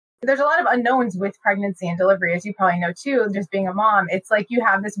There's a lot of unknowns with pregnancy and delivery, as you probably know too, just being a mom. It's like you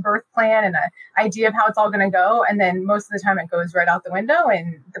have this birth plan and an idea of how it's all going to go. And then most of the time it goes right out the window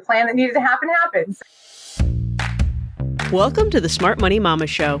and the plan that needed to happen happens. Welcome to the Smart Money Mama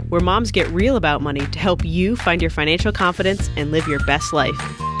Show, where moms get real about money to help you find your financial confidence and live your best life.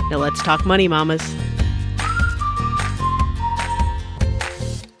 Now let's talk money, mamas.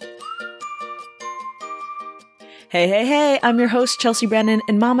 Hey, I'm your host, Chelsea Brennan,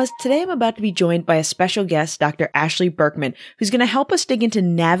 and mamas, today I'm about to be joined by a special guest, Dr. Ashley Berkman, who's going to help us dig into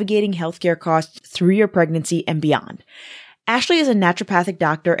navigating healthcare costs through your pregnancy and beyond. Ashley is a naturopathic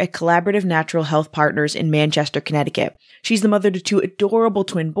doctor at Collaborative Natural Health Partners in Manchester, Connecticut. She's the mother to two adorable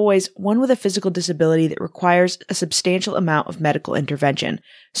twin boys, one with a physical disability that requires a substantial amount of medical intervention.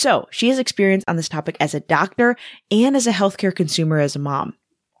 So she has experience on this topic as a doctor and as a healthcare consumer as a mom.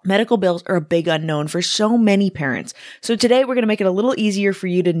 Medical bills are a big unknown for so many parents. So today we're going to make it a little easier for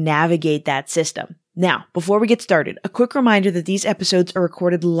you to navigate that system. Now, before we get started, a quick reminder that these episodes are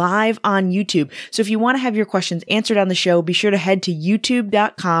recorded live on YouTube. So if you want to have your questions answered on the show, be sure to head to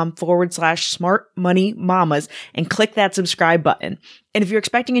youtube.com/smartmoneymamas and click that subscribe button. And if you're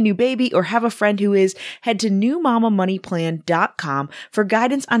expecting a new baby or have a friend who is, head to newmamamoneyplan.com for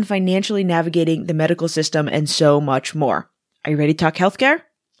guidance on financially navigating the medical system and so much more. Are you ready to talk healthcare?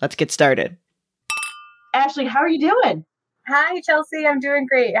 Let's get started. Ashley, how are you doing? Hi, Chelsea. I'm doing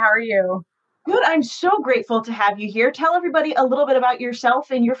great. How are you? Good. I'm so grateful to have you here. Tell everybody a little bit about yourself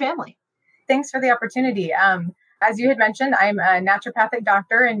and your family. Thanks for the opportunity. As you had mentioned, I'm a naturopathic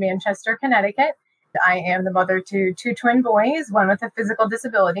doctor in Manchester, Connecticut. I am the mother to two twin boys, one with a physical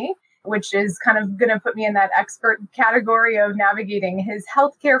disability, which is kind of going to put me in that expert category of navigating his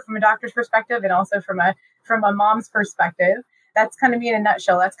healthcare from a doctor's perspective and also from a mom's perspective. That's kind of me in a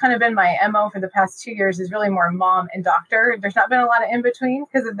nutshell. That's kind of been my MO for the past 2 years, is really more mom and doctor. There's not been a lot of in between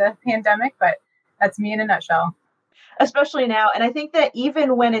because of the pandemic, but that's me in a nutshell. Especially now. And I think that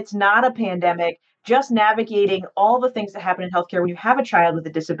even when it's not a pandemic, just navigating all the things that happen in healthcare when you have a child with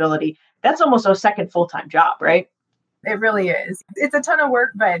a disability, that's almost a second full-time job, right? It really is. It's a ton of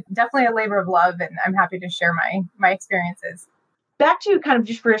work, but definitely a labor of love. And I'm happy to share my experiences. Back to kind of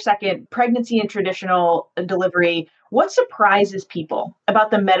just for a second, pregnancy and traditional delivery. What surprises people about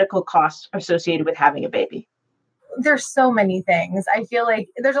the medical costs associated with having a baby? There's so many things. I feel like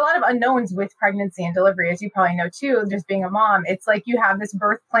there's a lot of unknowns with pregnancy and delivery, as you probably know too, just being a mom. It's like you have this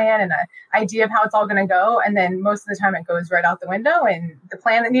birth plan and an idea of how it's all going to go. And then most of the time it goes right out the window and the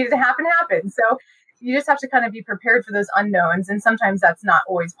plan that needed to happen happens. So you just have to kind of be prepared for those unknowns. And sometimes that's not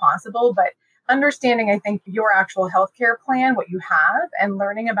always possible, but understanding, I think, your actual healthcare plan, what you have, and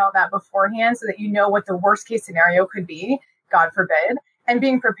learning about that beforehand so that you know what the worst case scenario could be, God forbid, and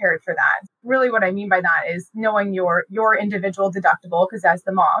being prepared for that. Really what I mean by that is knowing your individual deductible, because as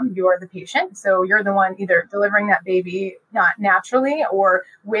the mom, you're the patient. So you're the one either delivering that baby not naturally or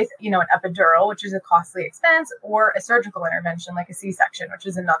with, an epidural, which is a costly expense, or a surgical intervention like a C-section, which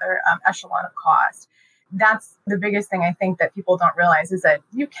is another echelon of cost. That's the biggest thing I think that people don't realize is that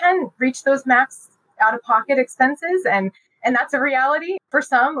you can reach those max out-of-pocket expenses. And that's a reality for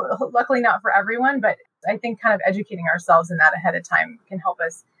some, luckily not for everyone. But I think kind of educating ourselves in that ahead of time can help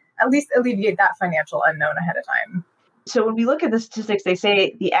us at least alleviate that financial unknown ahead of time. So when we look at the statistics, they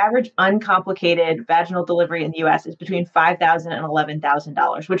say the average uncomplicated vaginal delivery in the U.S. is between $5,000 and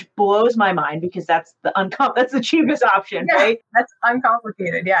 $11,000, which blows my mind because that's the cheapest option, yeah, right? That's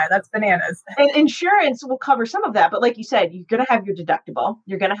uncomplicated. Yeah, that's bananas. And insurance will cover some of that. But like you said, you're going to have your deductible,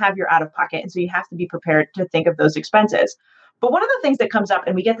 you're going to have your out of pocket. And so you have to be prepared to think of those expenses. But one of the things that comes up,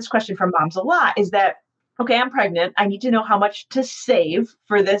 and we get this question from moms a lot, is that, okay, I'm pregnant. I need to know how much to save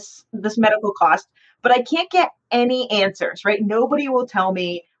for this medical cost, but I can't get any answers, right? Nobody will tell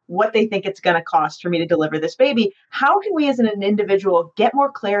me what they think it's going to cost for me to deliver this baby. How can we as an individual get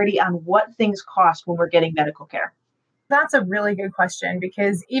more clarity on what things cost when we're getting medical care? That's a really good question,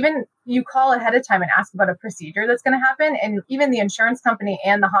 because even you call ahead of time and ask about a procedure that's going to happen, and even the insurance company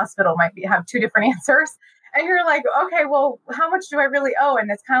and the hospital might have two different answers. And you're like, okay, well, how much do I really owe? And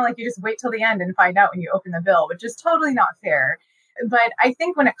it's kind of like you just wait till the end and find out when you open the bill, which is totally not fair. But I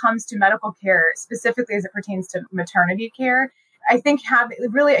think when it comes to medical care, specifically as it pertains to maternity care, I think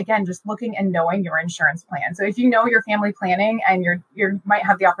really, again, just looking and knowing your insurance plan. So if you know your family planning and you might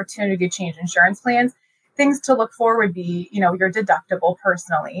have the opportunity to change insurance plans, things to look for would be, your deductible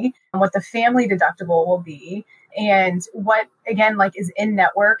personally, and what the family deductible will be, and what, again, is in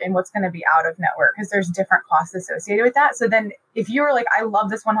network and what's going to be out of network, because there's different costs associated with that. So then if you're like, I love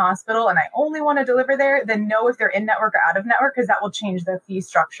this one hospital and I only want to deliver there, then know if they're in network or out of network, because that will change the fee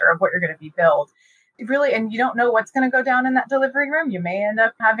structure of what you're going to be billed. really, and you don't know what's going to go down in that delivery room. You may end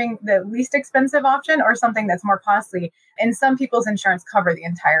up having the least expensive option or something that's more costly. And some people's insurance cover the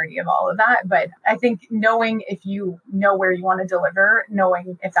entirety of all of that. But I think knowing if you know where you want to deliver,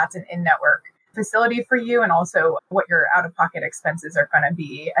 knowing if that's an in-network facility for you, and also what your out-of-pocket expenses are going to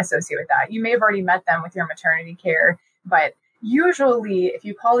be associated with that. You may have already met them with your maternity care, but usually if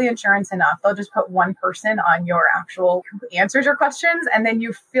you call the insurance enough, they'll just put one person on your actual who answers your questions, and then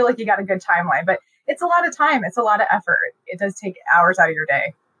you feel like you got a good timeline. But it's a lot of time. It's a lot of effort. It does take hours out of your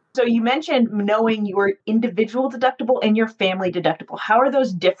day. So you mentioned knowing your individual deductible and your family deductible. How are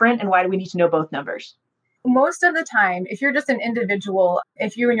those different, and why do we need to know both numbers? Most of the time, if you're just an individual,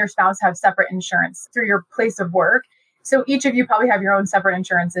 if you and your spouse have separate insurance through your place of work, so each of you probably have your own separate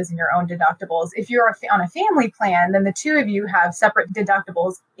insurances and your own deductibles. If you're on a family plan, then the two of you have separate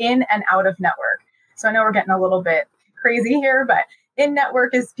deductibles in and out of network. So I know we're getting a little bit crazy here, but in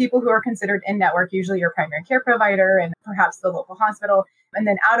network is people who are considered in network, usually your primary care provider and perhaps the local hospital. And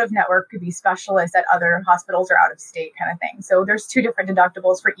then out of network could be specialists at other hospitals or out of state kind of thing. So there's two different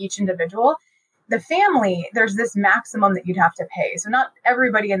deductibles for each individual. The family, there's this maximum that you'd have to pay. So not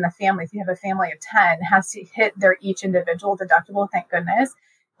everybody in the family, if you have a family of 10, has to hit their each individual deductible, thank goodness,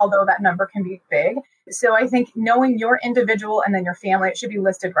 although that number can be big. So I think knowing your individual and then your family, it should be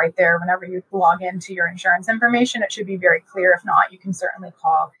listed right there whenever you log into your insurance information. It should be very clear. If not, you can certainly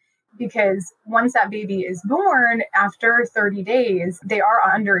call. Because once that baby is born, after 30 days, they are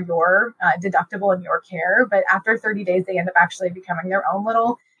under your deductible and your care. But after 30 days, they end up actually becoming their own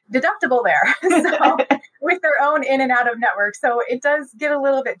little deductible there. So with their own in and out of network. So it does get a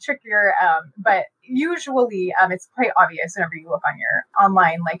little bit trickier. But usually it's quite obvious whenever you look on your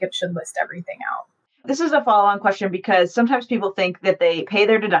online, like it should list everything out. This is a follow-on question because sometimes people think that they pay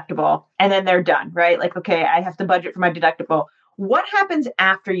their deductible and then they're done, right? Like, okay, I have to budget for my deductible. What happens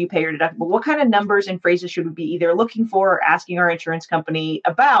after you pay your deductible? What kind of numbers and phrases should we be either looking for or asking our insurance company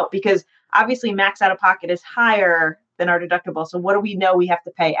about? Because obviously max out of pocket is higher than our deductible. So what do we know we have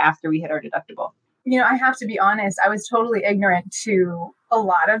to pay after we hit our deductible? You know, I have to be honest, I was totally ignorant to a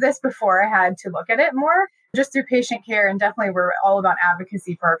lot of this before I had to look at it more, just through patient care. And definitely we're all about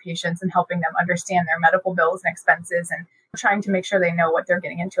advocacy for our patients and helping them understand their medical bills and expenses and trying to make sure they know what they're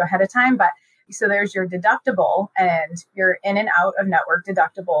getting into ahead of time. But so there's your deductible and your in and out of network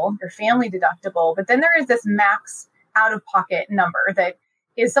deductible, your family deductible. But then there is this max out of pocket number that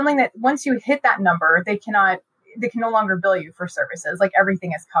is something that once you hit that number, they can no longer bill you for services. Like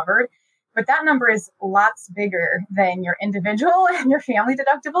everything is covered. But that number is lots bigger than your individual and your family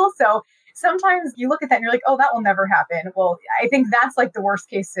deductible. So sometimes you look at that and you're like, oh, that will never happen. Well, I think that's like the worst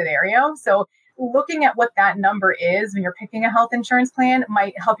case scenario. So looking at what that number is when you're picking a health insurance plan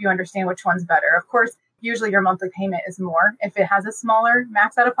might help you understand which one's better. Of course, usually your monthly payment is more if it has a smaller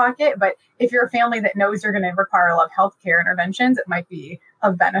max out of pocket. But if you're a family that knows you're going to require a lot of healthcare interventions, it might be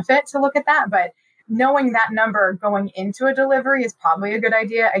of benefit to look at that. But knowing that number going into a delivery is probably a good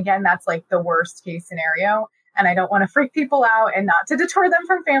idea. Again, that's like the worst case scenario. And I don't want to freak people out and not to deter them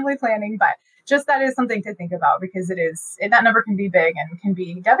from family planning, but just that is something to think about because that number can be big and can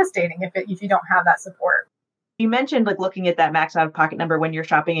be devastating if you don't have that support. You mentioned like looking at that max out of pocket number when you're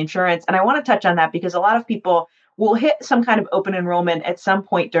shopping insurance. And I want to touch on that because a lot of people will hit some kind of open enrollment at some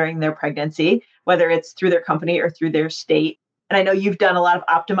point during their pregnancy, whether it's through their company or through their state. And I know you've done a lot of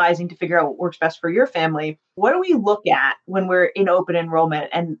optimizing to figure out what works best for your family. What do we look at when we're in open enrollment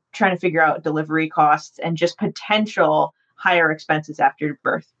and trying to figure out delivery costs and just potential higher expenses after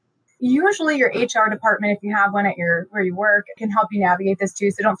birth? Usually your HR department, if you have one at where you work, can help you navigate this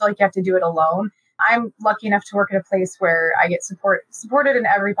too. So don't feel like you have to do it alone. I'm lucky enough to work at a place where I get supported in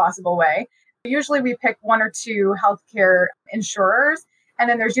every possible way. Usually we pick one or two healthcare insurers. And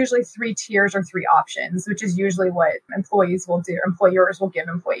then there's usually 3 tiers or 3 options, which is usually what employers will give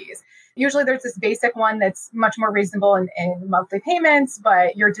employees. Usually there's this basic one that's much more reasonable in monthly payments,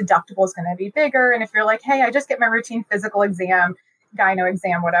 but your deductible is going to be bigger. And if you're like, hey, I just get my routine physical exam, gyno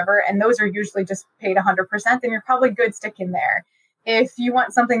exam, whatever, and those are usually just paid 100%, then you're probably good sticking there. If you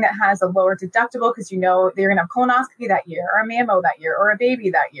want something that has a lower deductible because you know that you're going to have colonoscopy that year or a mammo that year or a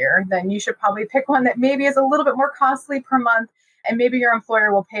baby that year, then you should probably pick one that maybe is a little bit more costly per month. And maybe your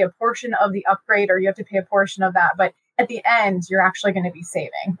employer will pay a portion of the upgrade or you have to pay a portion of that. But at the end, you're actually going to be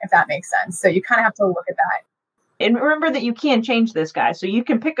saving, if that makes sense. So you kind of have to look at that. And remember that you can change this, guys. So you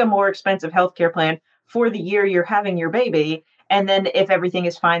can pick a more expensive healthcare plan for the year you're having your baby. And then if everything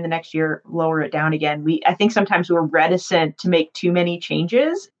is fine the next year, lower it down again. I think sometimes we're reticent to make too many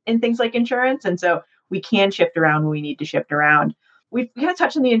changes in things like insurance. And so we can shift around when we need to shift around. We've kind of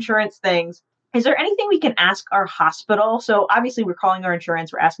touched on the insurance things. Is there anything we can ask our hospital? So obviously we're calling our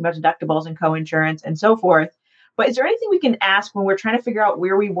insurance, we're asking about deductibles and co-insurance and so forth. But is there anything we can ask when we're trying to figure out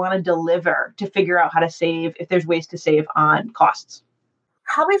where we want to deliver to figure out how to save, if there's ways to save on costs?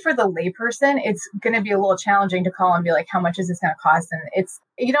 Probably for the layperson, it's going to be a little challenging to call and be like, how much is this going to cost? And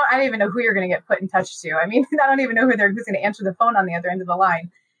I don't even know who you're going to get put in touch to. I mean, I don't even know who's going to answer the phone on the other end of the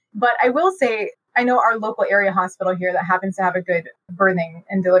line. But I will say, I know our local area hospital here that happens to have a good birthing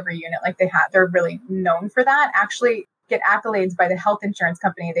and delivery unit like they have. They're really known for that. Actually get accolades by the health insurance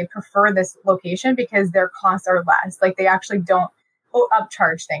company. They prefer this location because their costs are less. Like they actually don't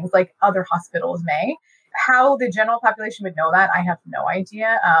upcharge things like other hospitals may. How the general population would know that, I have no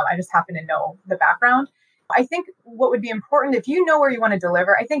idea. I just happen to know the background. I think what would be important, if you know where you want to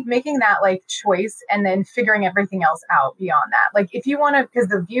deliver, I think making that like choice and then figuring everything else out beyond that. Like if you want to, because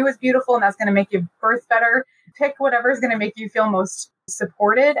the view is beautiful and that's going to make you birth better, pick whatever is going to make you feel most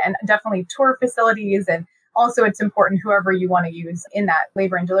supported, and definitely tour facilities. And also it's important whoever you want to use in that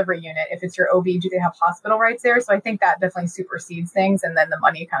labor and delivery unit. If it's your OB, do they have hospital rights there? So I think that definitely supersedes things, and then the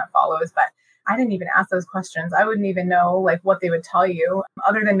money kind of follows. But I didn't even ask those questions. I wouldn't even know like what they would tell you,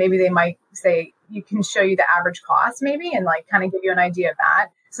 other than maybe they might say, you can show you the average cost maybe, and like kind of give you an idea of that.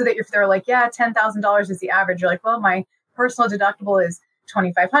 So that if they're like, yeah, $10,000 is the average, you're like, well, my personal deductible is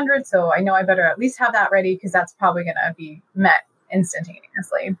 $2,500. So I know I better at least have that ready because that's probably going to be met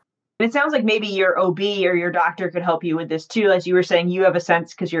instantaneously. It sounds like maybe your OB or your doctor could help you with this too. As you were saying, you have a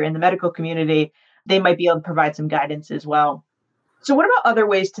sense because you're in the medical community, they might be able to provide some guidance as well. So what about other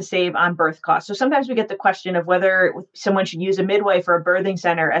ways to save on birth costs? So sometimes we get the question of whether someone should use a midwife or a birthing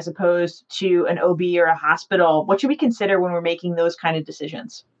center as opposed to an OB or a hospital. What should we consider when we're making those kind of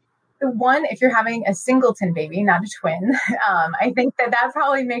decisions? One, if you're having a singleton baby, not a twin, I think that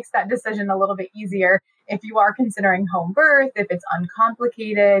probably makes that decision a little bit easier. If you are considering home birth, if it's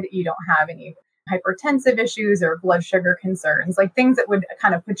uncomplicated, you don't have any hypertensive issues or blood sugar concerns, like things that would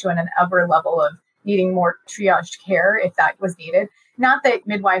kind of put you in an upper level of needing more triaged care if that was needed. Not that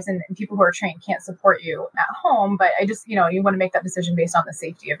midwives and people who are trained can't support you at home, but I just, you want to make that decision based on the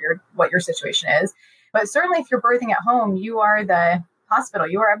safety of what your situation is. But certainly if you're birthing at home, you are the hospital,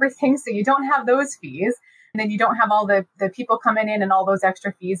 you are everything. So you don't have those fees. And then you don't have all the people coming in and all those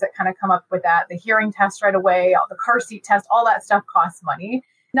extra fees that kind of come up with that. The hearing test right away, all the car seat test, all that stuff costs money.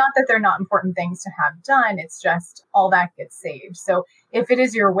 Not that they're not important things to have done. It's just all that gets saved. So if it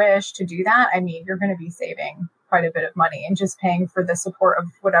is your wish to do that, I mean, you're going to be saving quite a bit of money and just paying for the support of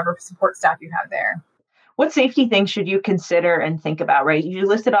whatever support staff you have there. What safety things should you consider and think about, right? You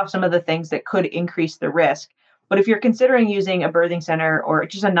listed off some of the things that could increase the risk. But if you're considering using a birthing center or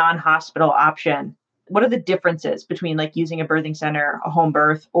just a non-hospital option, what are the differences between like using a birthing center, a home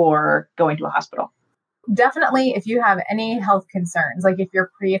birth, or going to a hospital? Definitely, if you have any health concerns, like if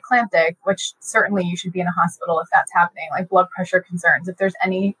you're preeclamptic, which certainly you should be in a hospital if that's happening, like blood pressure concerns, if there's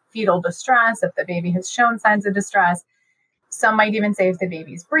any fetal distress, if the baby has shown signs of distress, some might even say if the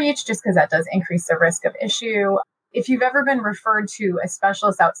baby's breech, just because that does increase the risk of issue. If you've ever been referred to a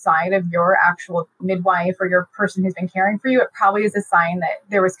specialist outside of your actual midwife or your person who's been caring for you, it probably is a sign that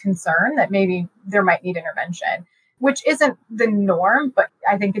there was concern that maybe there might need intervention, which isn't the norm. But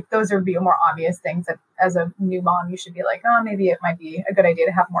I think those would be more obvious things that as a new mom, you should be like, oh, maybe it might be a good idea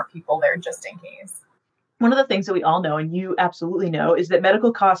to have more people there just in case. One of the things that we all know, and you absolutely know, is that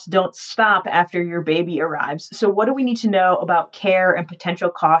medical costs don't stop after your baby arrives. So what do we need to know about care and potential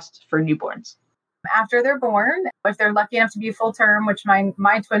costs for newborns? After they're born, if they're lucky enough to be full term, which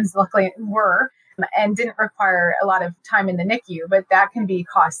my twins luckily were, and didn't require a lot of time in the NICU, but that can be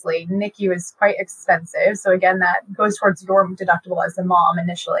costly. NICU is quite expensive. So again, that goes towards your deductible as a mom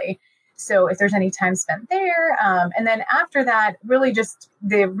initially. So if there's any time spent there, and then after that, really just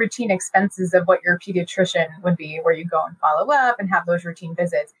the routine expenses of what your pediatrician would be, where you go and follow up and have those routine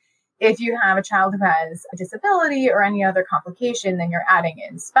visits. If you have a child who has a disability or any other complication, then you're adding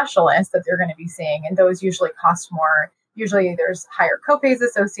in specialists that they're going to be seeing, and those usually cost more. Usually there's higher copays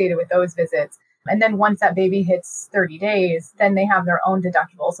associated with those visits. And then once that baby hits 30 days, then they have their own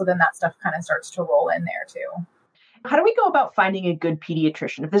deductible. So then that stuff kind of starts to roll in there too. How do we go about finding a good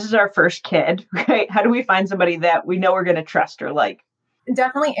pediatrician? If this is our first kid, right? How do we find somebody that we know we're going to trust or like?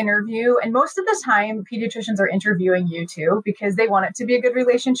 Definitely interview. And most of the time, pediatricians are interviewing you too, because they want it to be a good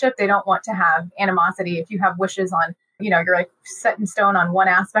relationship. They don't want to have animosity. If you have wishes on, you're like set in stone on one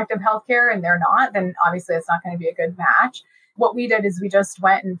aspect of healthcare and they're not, then obviously it's not going to be a good match. What we did is we just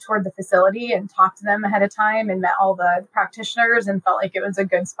went and toured the facility and talked to them ahead of time and met all the practitioners and felt like it was a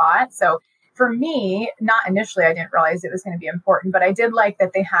good spot. So for me, not initially, I didn't realize it was going to be important, but I did like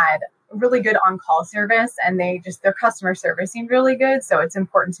that they had really good on-call service, and their customer service seemed really good. So it's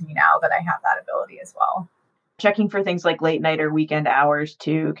important to me now that I have that ability as well. Checking for things like late night or weekend hours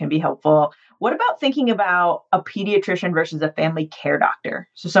too can be helpful. What about thinking about a pediatrician versus a family care doctor?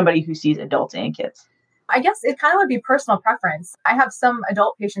 So somebody who sees adults and kids. I guess it kind of would be personal preference. I have some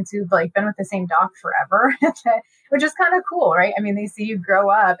adult patients who've like been with the same doc forever, which is kind of cool, right? I mean, they see you grow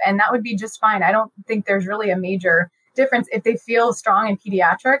up, and that would be just fine. I don't think there's really a major difference. If they feel strong in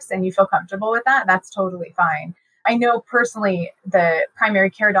pediatrics and you feel comfortable with that, that's totally fine. I know personally the primary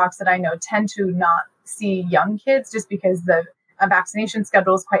care docs that I know tend to not see young kids just because the vaccination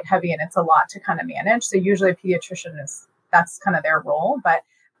schedule is quite heavy and it's a lot to kind of manage. So usually a pediatrician that's kind of their role.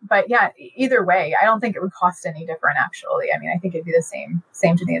 But yeah, either way, I don't think it would cost any different, actually. I mean, I think it'd be the same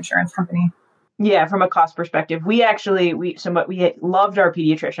to the insurance company. Yeah, from a cost perspective, we loved our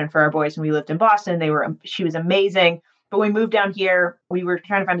pediatrician for our boys when we lived in Boston. She was amazing. But when we moved down here, we were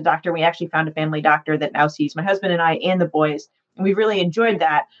trying to find a doctor. We actually found a family doctor that now sees my husband and I and the boys. And we really enjoyed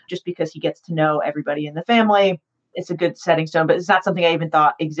that just because he gets to know everybody in the family. It's a good setting stone, but it's not something I even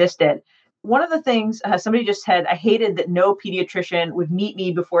thought existed. One of the things somebody just said, I hated that no pediatrician would meet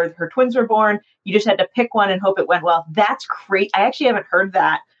me before her twins were born. You just had to pick one and hope it went well. That's great. I actually haven't heard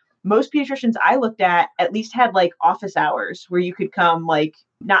that. Most pediatricians I looked at least had like office hours where you could come, like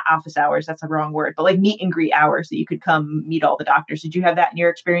not office hours, that's the wrong word, but like meet and greet hours that you could come meet all the doctors. Did you have that in your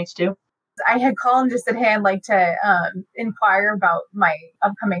experience too? I had called and just said, hey, I'd like to inquire about my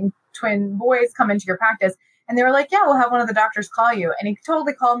upcoming twin boys come into your practice. And they were like, yeah, we'll have one of the doctors call you. And he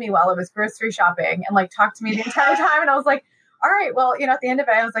totally called me while I was grocery shopping and like talked to me the entire time. And I was like, all right, well, at the end of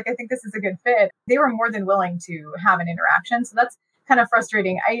it, I was like, I think this is a good fit. They were more than willing to have an interaction. So that's kind of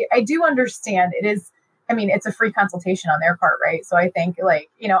frustrating. I do understand it's a free consultation on their part, right? So I think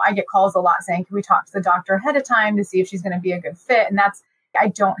I get calls a lot saying, can we talk to the doctor ahead of time to see if she's going to be a good fit? And I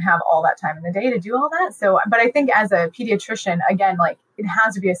don't have all that time in the day to do all that. So, but I think as a pediatrician, again, like it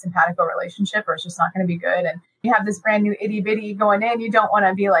has to be a simpatico relationship or it's just not going to be good. And you have this brand new itty bitty going in. You don't want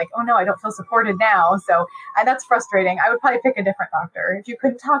to be like, oh no, I don't feel supported now. So that's frustrating. I would probably pick a different doctor if you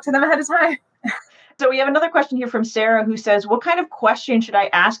couldn't talk to them ahead of time. So we have another question here from Sarah who says, what kind of question should I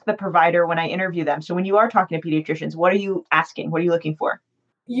ask the provider when I interview them? So when you are talking to pediatricians, what are you asking? What are you looking for?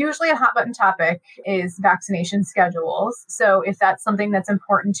 Usually a hot button topic is vaccination schedules. So if that's something that's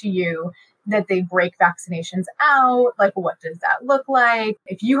important to you, that they break vaccinations out, like what does that look like?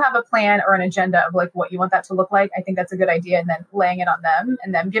 If you have a plan or an agenda of like what you want that to look like, I think that's a good idea. And then laying it on them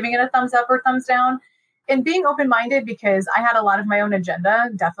and them giving it a thumbs up or thumbs down. And being open-minded, because I had a lot of my own agenda,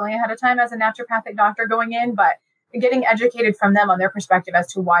 definitely ahead of time as a naturopathic doctor going in, but getting educated from them on their perspective as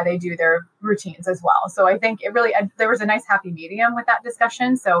to why they do their routines as well. So I think there was a nice happy medium with that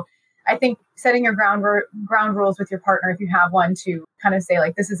discussion. So I think setting your ground rules with your partner, if you have one, to kind of say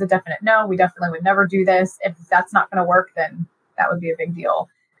like, this is a definite no, we definitely would never do this. If that's not going to work, then that would be a big deal.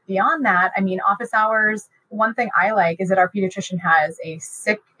 Beyond that, office hours, one thing I like is that our pediatrician has a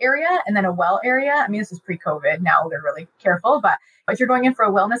sick area and then a well area. This is pre-COVID. Now they're really careful, but if you're going in for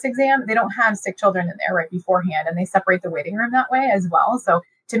a wellness exam, they don't have sick children in there right beforehand, and they separate the waiting room that way as well. So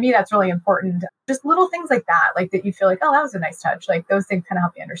to me, that's really important. Just little things like that you feel like, oh, that was a nice touch. Like those things kind of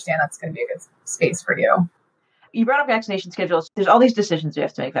help you understand that's going to be a good space for you. You brought up vaccination schedules. There's all these decisions you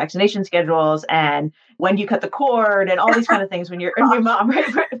have to make, vaccination schedules and when do you cut the cord and all these kind of things when you're a new mom, right?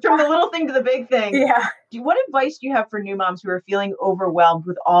 From the little thing to the big thing. Yeah. What advice do you have for new moms who are feeling overwhelmed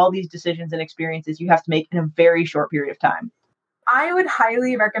with all these decisions and experiences you have to make in a very short period of time? I would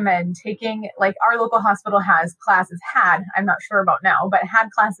highly recommend taking, like our local hospital has classes, I'm not sure about now, but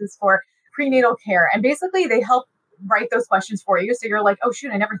had classes for prenatal care. And basically they help write those questions for you. So you're like, oh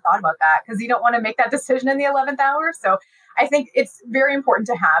shoot, I never thought about that, because you don't want to make that decision in the 11th hour. So I think it's very important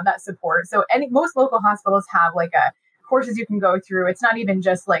to have that support. So most local hospitals have like courses you can go through. It's not even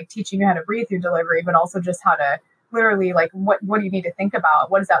just like teaching you how to breathe through delivery, but also just how to literally like, what do you need to think about?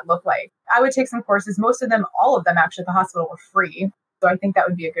 What does that look like? I would take some courses. Most of them, all of them actually at the hospital were free. So I think that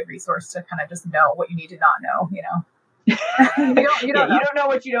would be a good resource to kind of just know what you need to not know, you don't know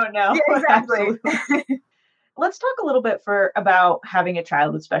what you don't know. Yeah, exactly. Let's talk a little bit about having a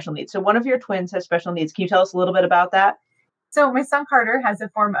child with special needs. So one of your twins has special needs. Can you tell us a little bit about that? So my son Carter has a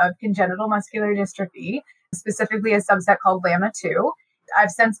form of congenital muscular dystrophy, specifically a subset called LAMA2.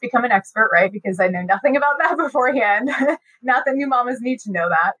 I've since become an expert, right? Because I know nothing about that beforehand. Not that new mamas need to know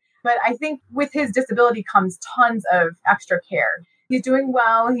that. But I think with his disability comes tons of extra care. He's doing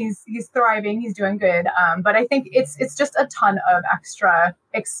well. He's thriving. He's doing good. But I think it's just a ton of extra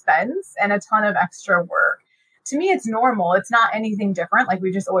expense and a ton of extra work to me, it's normal. It's not anything different. Like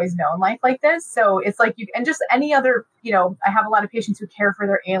we've just always known life like this. So it's like and just any other, I have a lot of patients who care for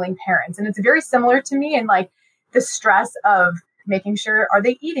their ailing parents, and it's very similar to me. And like the stress of making sure, are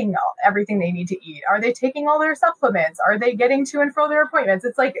they eating everything they need to eat? Are they taking all their supplements? Are they getting to and fro their appointments?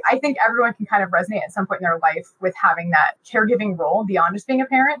 It's like, I think everyone can kind of resonate at some point in their life with having that caregiving role beyond just being a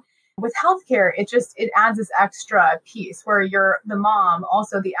parent. With healthcare, it adds this extra piece where you're the mom,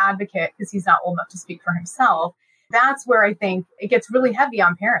 also the advocate, because he's not old enough to speak for himself. That's where I think it gets really heavy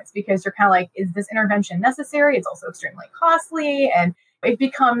on parents, because you're kind of like, is this intervention necessary? It's also extremely costly, and it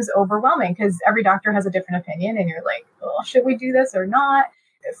becomes overwhelming because every doctor has a different opinion, and you're like, oh, should we do this or not?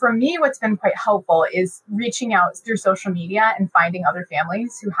 For me, what's been quite helpful is reaching out through social media and finding other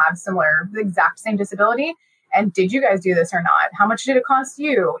families who have the exact same disability. And did you guys do this or not? How much did it cost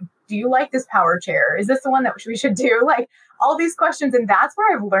you? Do you like this power chair? Is this the one that we should do? Like all these questions. And that's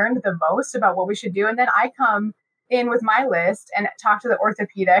where I've learned the most about what we should do. And then I come in with my list and talk to the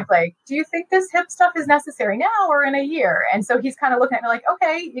orthopedic, like, do you think this hip stuff is necessary now or in a year? And so he's kind of looking at me like,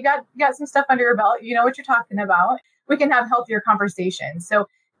 okay, you got some stuff under your belt. You know what you're talking about. We can have healthier conversations. So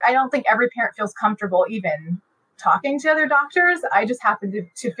I don't think every parent feels comfortable even talking to other doctors. I just happen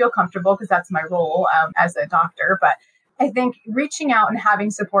to feel comfortable because that's my role as a doctor. But I think reaching out and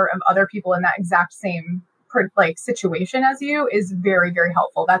having support of other people in that exact same situation as you is very, very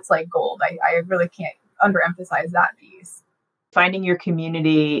helpful. That's like gold. I really can't underemphasize that piece. Finding your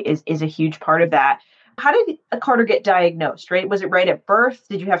community is a huge part of that. How did Carter get diagnosed, right? Was it right at birth?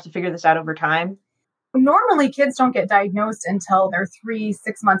 Did you have to figure this out over time? Normally, kids don't get diagnosed until they're 3,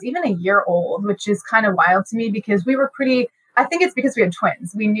 6 months, even a year old, which is kind of wild to me because we were I think it's because we had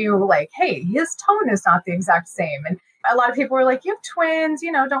twins. We knew like, hey, his tone is not the exact same. And a lot of people were like, you have twins,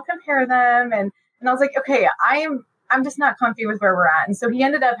 don't compare them. And I was like, okay, I'm just not comfy with where we're at. And so he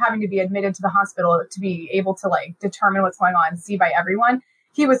ended up having to be admitted to the hospital to be able to like determine what's going on, see by everyone.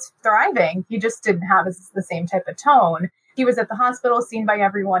 He was thriving. He just didn't have the same type of tone. He was at the hospital, seen by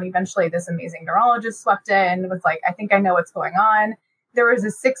everyone. Eventually, this amazing neurologist swept in, was like, I think I know what's going on. There was a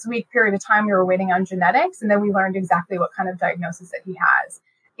 6-week period of time we were waiting on genetics, and then we learned exactly what kind of diagnosis that he has.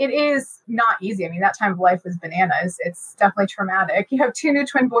 It is not easy. I mean, that time of life was bananas. It's definitely traumatic. You have 2 new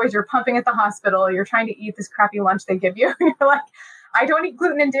twin boys, you're pumping at the hospital, you're trying to eat this crappy lunch they give you. You're like, I don't eat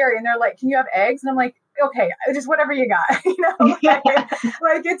gluten and dairy. And they're like, can you have eggs? And I'm like, okay, just whatever you got, it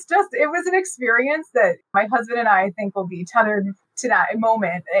was an experience that my husband and I think will be tethered to that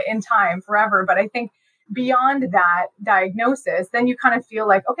moment in time forever. But I think beyond that diagnosis, then you kind of feel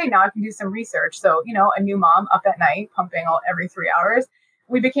like, okay, now I can do some research. So, a new mom up at night, pumping every 3 hours.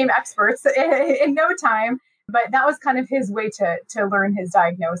 We became experts in no time, but that was kind of his way to learn his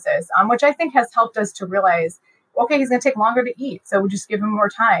diagnosis, which I think has helped us to realize, okay, he's going to take longer to eat. So we just give him more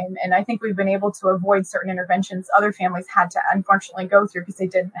time. And I think we've been able to avoid certain interventions other families had to unfortunately go through because they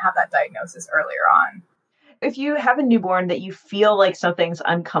didn't have that diagnosis earlier on. If you have a newborn that you feel like something's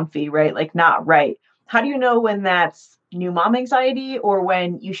uncomfy, right? Like not right. How do you know when that's new mom anxiety or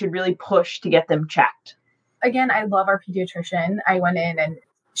when you should really push to get them checked? Again, I love our pediatrician. I went in and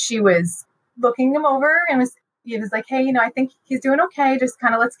she was looking him over and was like, hey, I think he's doing okay. Just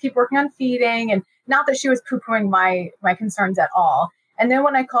kind of let's keep working on feeding. And not that she was poo-pooing my concerns at all. And then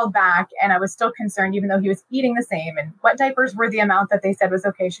when I called back and I was still concerned, even though he was eating the same and wet diapers were the amount that they said was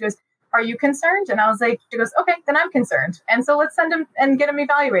okay. She goes, are you concerned? And I was like, she goes, okay, then I'm concerned. And so let's send him and get him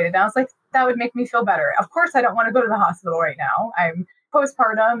evaluated. And I was like, that would make me feel better. Of course, I don't want to go to the hospital right now. I'm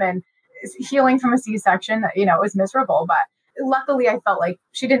postpartum and healing from a C-section. It was miserable, but luckily I felt like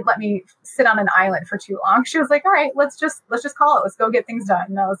she didn't let me sit on an island for too long. She was like, all right, let's just call it. Let's go get things done.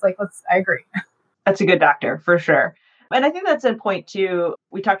 And I was like, I agree. That's a good doctor for sure. And I think that's a point too.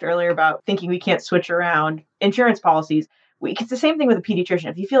 We talked earlier about thinking we can't switch around insurance policies. It's the same thing with a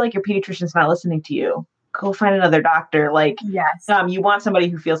pediatrician. If you feel like your pediatrician's not listening to you, go find another doctor. Yes. You want somebody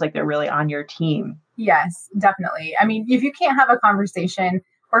who feels like they're really on your team. Yes, definitely. I mean, if you can't have a conversation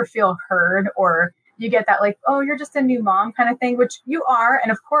or feel heard, or you get that like, oh, you're just a new mom kind of thing, which you are.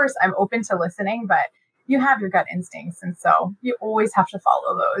 And of course, I'm open to listening, but you have your gut instincts. And so you always have to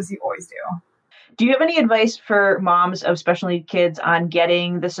follow those. You always do. Do you have any advice for moms of special need kids on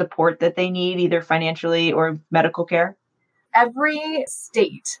getting the support that they need, either financially or medical care? Every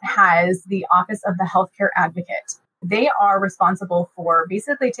state has the Office of the Healthcare Advocate. They are responsible for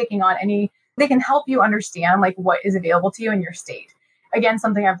basically taking on they can help you understand like what is available to you in your state. Again,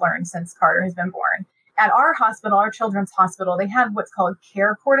 something I've learned since Carter has been born. At our hospital, our children's hospital, they have what's called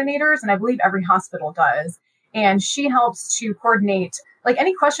care coordinators, and I believe every hospital does. And she helps to coordinate like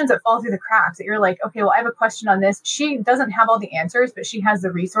any questions that fall through the cracks that you're like, okay, well, I have a question on this. She doesn't have all the answers, but she has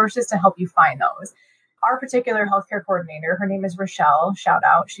the resources to help you find those. our particular healthcare coordinator, her name is Rochelle, shout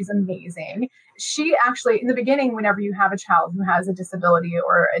out, she's amazing. She actually, in the beginning, whenever you have a child who has a disability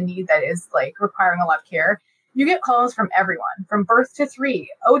or a need that is like requiring a lot of care, you get calls from everyone, from birth to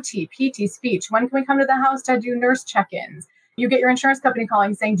 3, OT, PT, speech. When can we come to the house to do nurse check-ins? You get your insurance company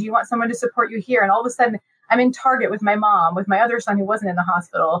calling saying, do you want someone to support you here? And all of a sudden, I'm in Target with my mom, with my other son who wasn't in the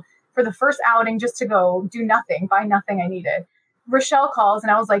hospital for the first outing just to go do nothing, buy nothing I needed. Rochelle calls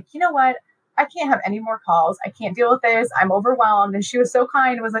and I was like, you know what? I can't have any more calls. I can't deal with this. I'm overwhelmed. And she was so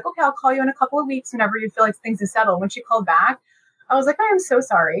kind and was like, okay, I'll call you in a couple of weeks whenever you feel like things have settled. When she called back, I was like, I am so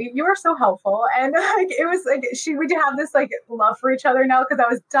sorry. You were so helpful. And like, it was like, we do have this like love for each other now, because I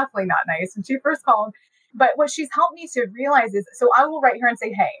was definitely not nice when she first called. But what she's helped me to realize is, so I will write her and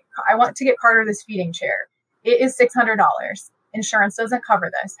say, hey, I want to get Carter this feeding chair. It is $600. Insurance doesn't cover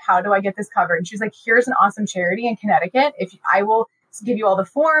this. How do I get this covered? And she's like, here's an awesome charity in Connecticut. I will give you all the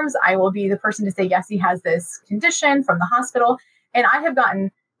forms. I will be the person to say, yes, he has this condition from the hospital. And I have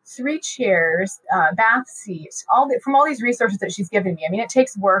gotten 3 chairs, bath seats, from all these resources that she's given me. I mean, it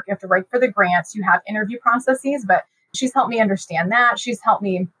takes work. You have to write for the grants. You have interview processes, but she's helped me understand that. She's helped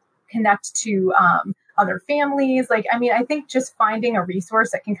me connect to other families. Like, I mean, I think just finding a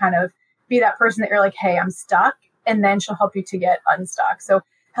resource that can kind of be that person that you're like, hey, I'm stuck. And then she'll help you to get unstuck. So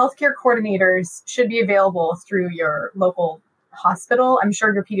healthcare coordinators should be available through your local hospital. I'm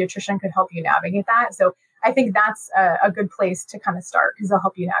sure your pediatrician could help you navigate that. So I think that's a good place to kind of start, because they'll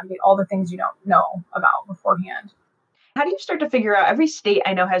help you navigate all the things you don't know about beforehand. How do you start to figure out, every state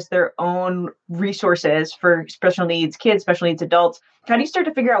I know has their own resources for special needs kids, special needs adults. How do you start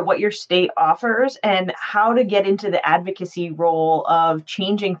to figure out what your state offers and how to get into the advocacy role of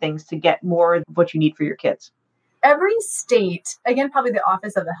changing things to get more of what you need for your kids? Every state, again, probably the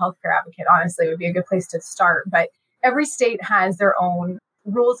Office of the Healthcare Advocate, honestly, would be a good place to start. But every state has their own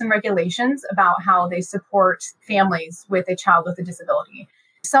rules and regulations about how they support families with a child with a disability.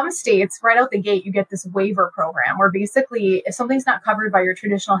 Some states, right out the gate, you get this waiver program where basically if something's not covered by your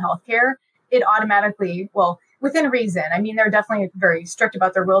traditional healthcare, it automatically, well, within reason. I mean, they're definitely very strict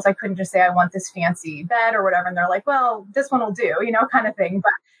about their rules. I couldn't just say I want this fancy bed or whatever. And they're like, well, this one will do, kind of thing.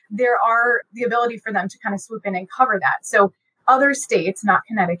 But there are the ability for them to kind of swoop in and cover that. So other states, not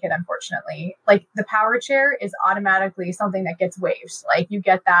Connecticut, unfortunately, like the power chair is automatically something that gets waived. Like you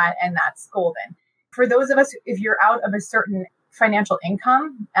get that and that's golden. For those of us, if you're out of a certain financial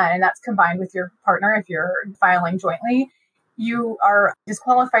income and that's combined with your partner, if you're filing jointly, you are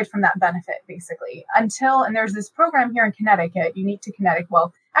disqualified from that benefit basically and there's this program here in Connecticut, unique to Connecticut.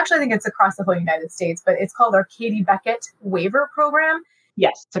 Well, actually, I think it's across the whole United States, but it's called our Katie Beckett waiver program.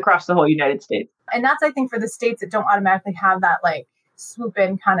 Yes, it's across the whole United States. And that's, I think, for the states that don't automatically have that like swoop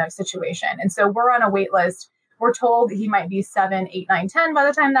in kind of situation. And so we're on a wait list. We're told he might be 7, 8, 9, 10 by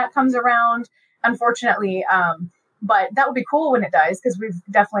the time that comes around, unfortunately. But that would be cool when it does, because we've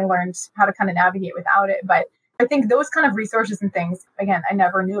definitely learned how to kind of navigate without it. But I think those kind of resources and things, again, I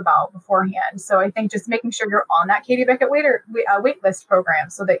never knew about beforehand. So I think just making sure you're on that Katie Beckett wait list program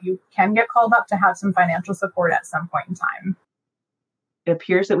so that you can get called up to have some financial support at some point in time. It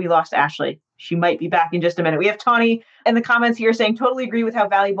appears that we lost Ashley. She might be back in just a minute. We have Tawny in the comments here saying, totally agree with how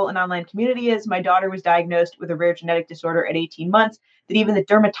valuable an online community is. My daughter was diagnosed with a rare genetic disorder at 18 months that even the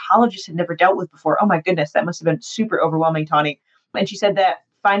dermatologist had never dealt with before. Oh my goodness, that must have been super overwhelming, Tawny. And she said that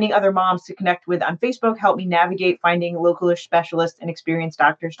finding other moms to connect with on Facebook helped me navigate finding localish specialists and experienced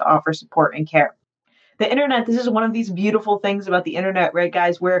doctors to offer support and care. The internet, this is one of these beautiful things about the internet, right,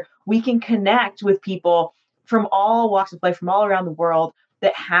 guys, where we can connect with people from all walks of life, from all around the world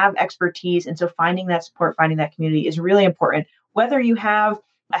that have expertise. And so finding that support, finding that community is really important. Whether you have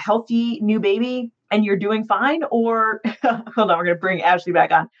a healthy new baby and you're doing fine, or hold on, we're going to bring Ashley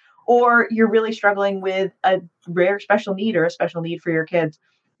back on, or you're really struggling with a rare special need or a special need for your kids.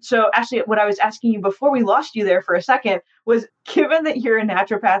 So Ashley, what I was asking you before we lost you there for a second was, given that you're a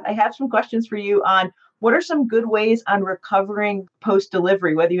naturopath, I have some questions for you on what are some good ways on recovering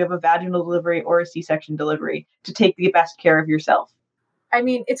post-delivery, whether you have a vaginal delivery or a C-section delivery, to take the best care of yourself? I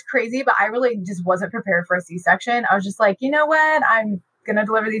mean, it's crazy, but I really just wasn't prepared for a C-section. I was just like, you know what? I'm going to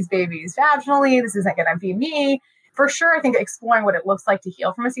deliver these babies vaginally. This isn't going to be me. For sure, I think exploring what it looks like to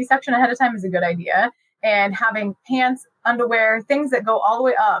heal from a C-section ahead of time is a good idea. And having pants, underwear, things that go all the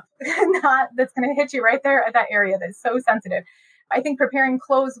way up, that's going to hit you right there at that area that's so sensitive. I think preparing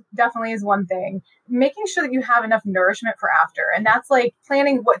clothes definitely is one thing. Making sure that you have enough nourishment for after. And that's like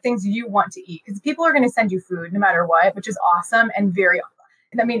planning what things you want to eat. Because people are going to send you food no matter what, which is awesome and very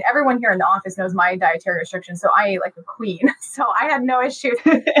I mean, everyone here in the office knows my dietary restrictions, so I ate like a queen. So I had no issues.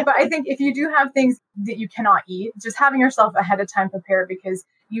 But I think if you do have things that you cannot eat, just having yourself ahead of time prepared, because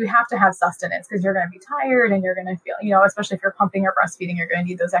you have to have sustenance, because you're going to be tired and you're going to feel, especially if you're pumping or breastfeeding, you're going to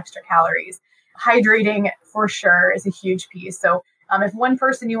need those extra calories. Hydrating for sure is a huge piece. So if one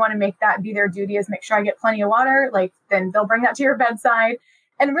person, you want to make that be their duty, is make sure I get plenty of water, then they'll bring that to your bedside.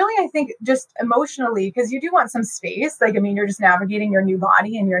 And really, I think just emotionally, because you do want some space. You're just navigating your new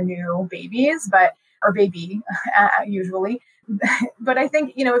body and your new babies, or baby, usually. But I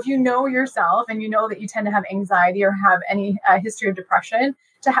think, if you know yourself and you know that you tend to have anxiety or have any history of depression,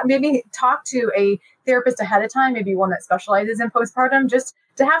 to maybe talk to a therapist ahead of time, maybe one that specializes in postpartum, just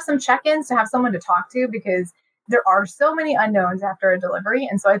to have some check-ins, to have someone to talk to, because there are so many unknowns after a delivery.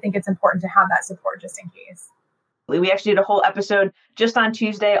 And so I think it's important to have that support just in case. We actually did a whole episode just on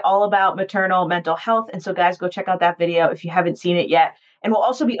Tuesday all about maternal mental health. And so guys, go check out that video if you haven't seen it yet. And we'll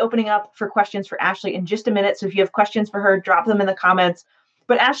also be opening up for questions for Ashley in just a minute. So if you have questions for her, drop them in the comments.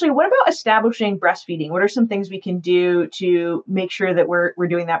 But Ashley, what about establishing breastfeeding? What are some things we can do to make sure that we're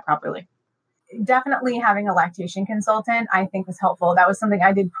doing that properly? Definitely having a lactation consultant, I think, was helpful. That was something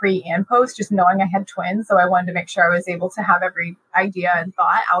I did pre and post, just knowing I had twins. So I wanted to make sure I was able to have every idea and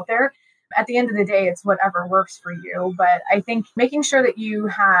thought out there. At the end of the day, it's whatever works for you. But I think making sure that you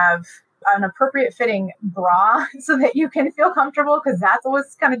have an appropriate fitting bra so that you can feel comfortable, because that's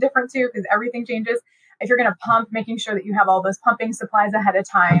always kind of different too, because everything changes. If you're going to pump, making sure that you have all those pumping supplies ahead of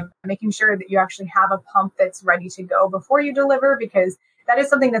time, making sure that you actually have a pump that's ready to go before you deliver, because that is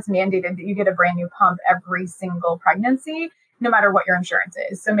something that's mandated, that you get a brand new pump every single pregnancy, no matter what your insurance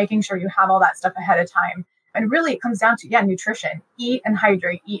is. So making sure you have all that stuff ahead of time. And really, it comes down to, nutrition. Eat and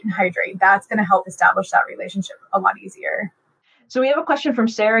hydrate, eat and hydrate. That's going to help establish that relationship a lot easier. So we have a question from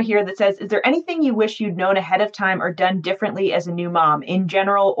Sarah here that says, is there anything you wish you'd known ahead of time or done differently as a new mom, in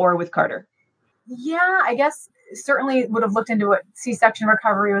general or with Carter? Yeah, I guess certainly would have looked into what C-section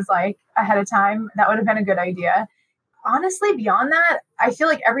recovery was like ahead of time. That would have been a good idea. Honestly, beyond that, I feel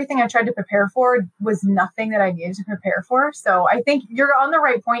like everything I tried to prepare for was nothing that I needed to prepare for. So I think you're on the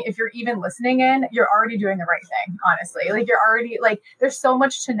right point. If you're even listening in, you're already doing the right thing, honestly. You're already there's so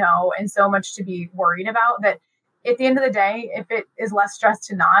much to know and so much to be worried about that at the end of the day, if it is less stress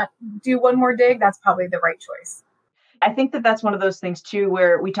to not do one more dig, that's probably the right choice. I think that that's one of those things too,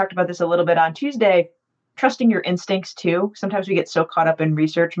 where we talked about this a little bit on Tuesday, trusting your instincts too. Sometimes we get so caught up in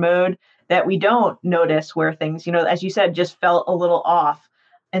research mode that we don't notice where things, as you said, just felt a little off.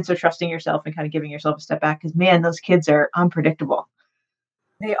 And so trusting yourself and kind of giving yourself a step back, because man, those kids are unpredictable.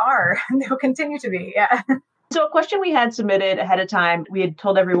 They are. They'll continue to be. Yeah. So a question we had submitted ahead of time, we had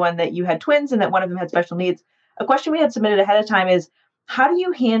told everyone that you had twins and that one of them had special needs. A question we had submitted ahead of time is, how do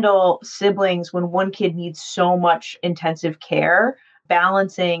you handle siblings when one kid needs so much intensive care,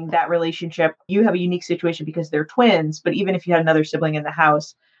 balancing that relationship? You have a unique situation because they're twins, but even if you had another sibling in the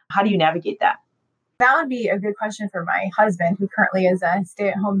house, how do you navigate that? That would be a good question for my husband, who currently is a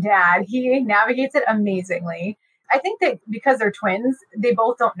stay-at-home dad. He navigates it amazingly. I think that because they're twins, they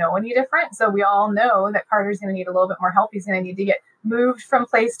both don't know any different. So we all know that Carter's going to need a little bit more help. He's going to need to get moved from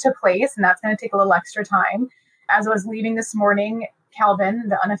place to place, and that's going to take a little extra time. As I was leaving this morning, Calvin,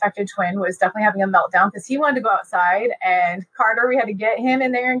 the unaffected twin, was definitely having a meltdown because he wanted to go outside, and Carter, we had to get him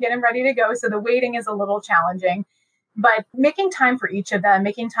in there and get him ready to go. So the waiting is a little challenging. But making time for each of them,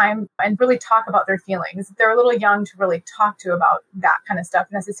 making time and really talk about their feelings. They're a little young to really talk to about that kind of stuff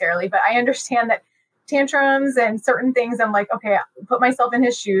necessarily. But I understand that tantrums and certain things, I'm like, okay, put myself in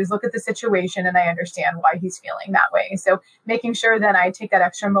his shoes, look at the situation, and I understand why he's feeling that way. So making sure that I take that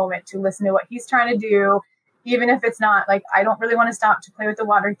extra moment to listen to what he's trying to do, even if it's not I don't really want to stop to play with the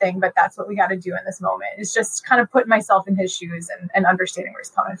water thing, but that's what we got to do in this moment. It's just kind of putting myself in his shoes and understanding where he's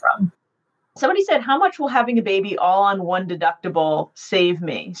coming from. Somebody said, how much will having a baby all on one deductible save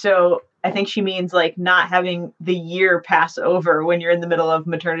me? So I think she means not having the year pass over when you're in the middle of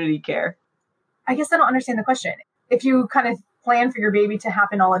maternity care. I guess I don't understand the question. If you kind of plan for your baby to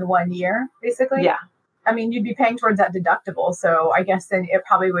happen all in 1 year, basically. Yeah. I mean, you'd be paying towards that deductible. So I guess then it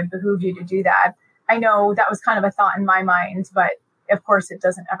probably would behoove you to do that. I know that was kind of a thought in my mind, but of course it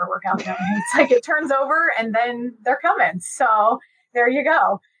doesn't ever work out that way. It's it turns over and then they're coming. So there you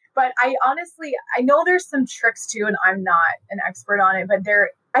go. But I know there's some tricks too, and I'm not an expert on it, but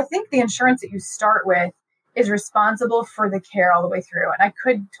I think the insurance that you start with is responsible for the care all the way through. And I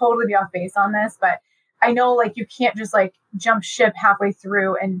could totally be off base on this, but I know you can't just jump ship halfway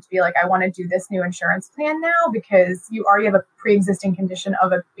through and be I want to do this new insurance plan now, because you already have a pre-existing condition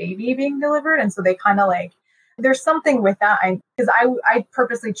of a baby being delivered. And so they kind of there's something with that. Because I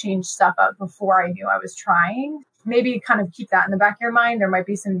purposely changed stuff up before I knew I was trying maybe kind of keep that in the back of your mind. There might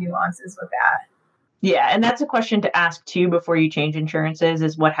be some nuances with that. Yeah. And that's a question to ask too before you change insurances,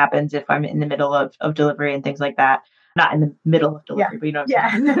 is what happens if I'm in the middle of delivery and things like that. Not in the middle of delivery, but you know what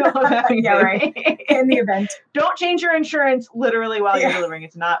I'm saying? Yeah, right. In the event. Don't change your insurance literally while you're delivering.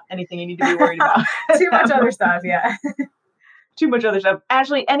 It's not anything you need to be worried about. Too much other stuff, yeah. Too much other stuff.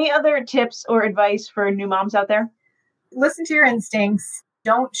 Ashley, any other tips or advice for new moms out there? Listen to your instincts.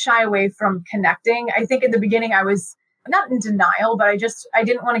 Don't shy away from connecting. I think in the beginning I was not in denial, but I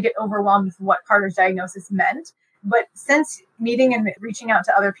didn't want to get overwhelmed with what Carter's diagnosis meant. But since meeting and reaching out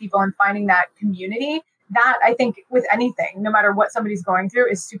to other people and finding that community, that I think with anything, no matter what somebody's going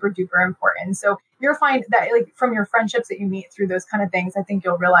through, is super duper important. So you'll find that like from your friendships that you meet through those kind of things, I think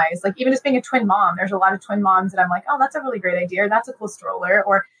you'll realize like even just being a twin mom, there's a lot of twin moms that I'm like, oh, that's a really great idea. Or that's a cool stroller.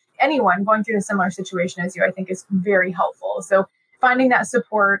 Or anyone going through a similar situation as you, I think is very helpful. So finding that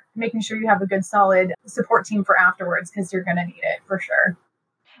support, making sure you have a good solid support team for afterwards, because you're going to need it for sure.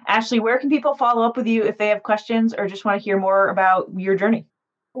 Ashley, where can people follow up with you if they have questions or just want to hear more about your journey?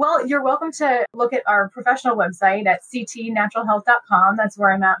 Well, you're welcome to look at our professional website at ctnaturalhealth.com. That's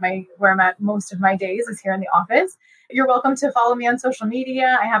where I'm at most of my days, is here in the office. You're welcome to follow me on social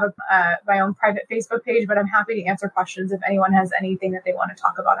media. I have my own private Facebook page, but I'm happy to answer questions if anyone has anything that they want to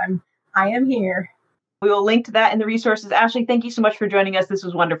talk about. I am here. We will link to that in the resources. Ashley, thank you so much for joining us. This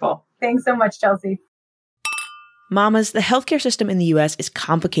was wonderful. Thanks so much, Chelsea. Mamas, the healthcare system in the U.S. is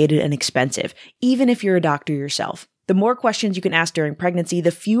complicated and expensive, even if you're a doctor yourself. The more questions you can ask during pregnancy,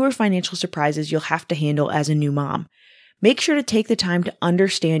 the fewer financial surprises you'll have to handle as a new mom. Make sure to take the time to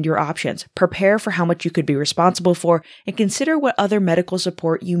understand your options, prepare for how much you could be responsible for, and consider what other medical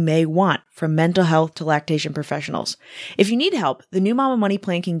support you may want, from mental health to lactation professionals. If you need help, the New Mama Money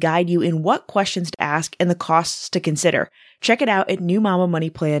Plan can guide you in what questions to ask and the costs to consider. Check it out at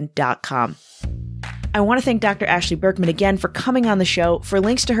newmamamoneyplan.com. I want to thank Dr. Ashley Berkman again for coming on the show. For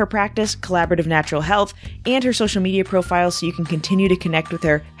links to her practice, Collaborative Natural Health, and her social media profiles so you can continue to connect with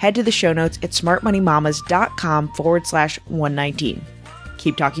her, head to the show notes at smartmoneymamas.com/119.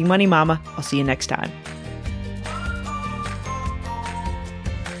 Keep talking money, mama. I'll see you next time.